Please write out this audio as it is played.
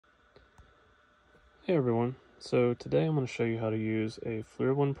Hey everyone, so today I'm going to show you how to use a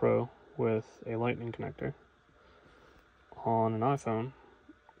Flir One Pro with a lightning connector on an iPhone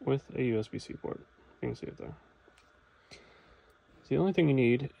with a USB-C port. You can see it there. So the only thing you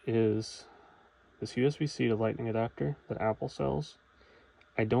need is this USB-C to lightning adapter that Apple sells.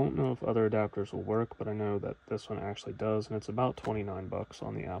 I don't know if other adapters will work, but I know that this one actually does, and it's about 29 bucks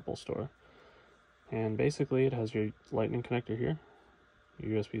on the Apple store. And basically it has your lightning connector here,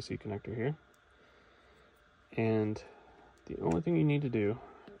 your USB-C connector here, and the only thing you need to do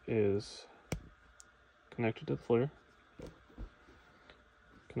is connect it to the Flir,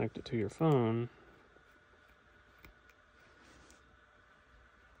 connect it to your phone,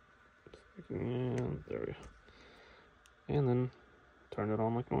 and there we go, and then turn it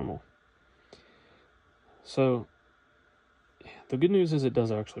on like normal. So the good news is it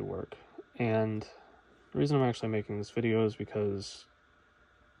does actually work, and the reason I'm actually making this video is because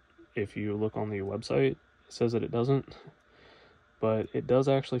if you look on the website, it says that it doesn't, but it does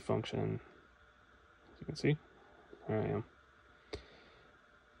actually function. As you can see, there I am.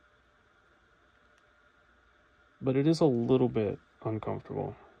 But it is a little bit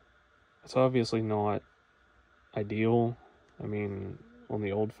uncomfortable. It's obviously not ideal. I mean, on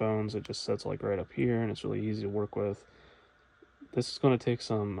the old phones, it just sits like right up here, and it's really easy to work with. This is going to take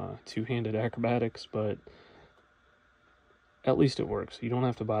some two-handed acrobatics, but at least it works. You don't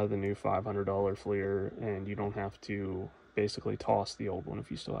have to buy the new $500 Flir, and you don't have to basically toss the old one if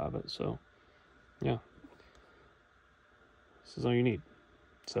you still have it. So, yeah. This is all you need.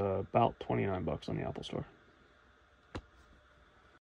 It's about 29 bucks on the Apple Store.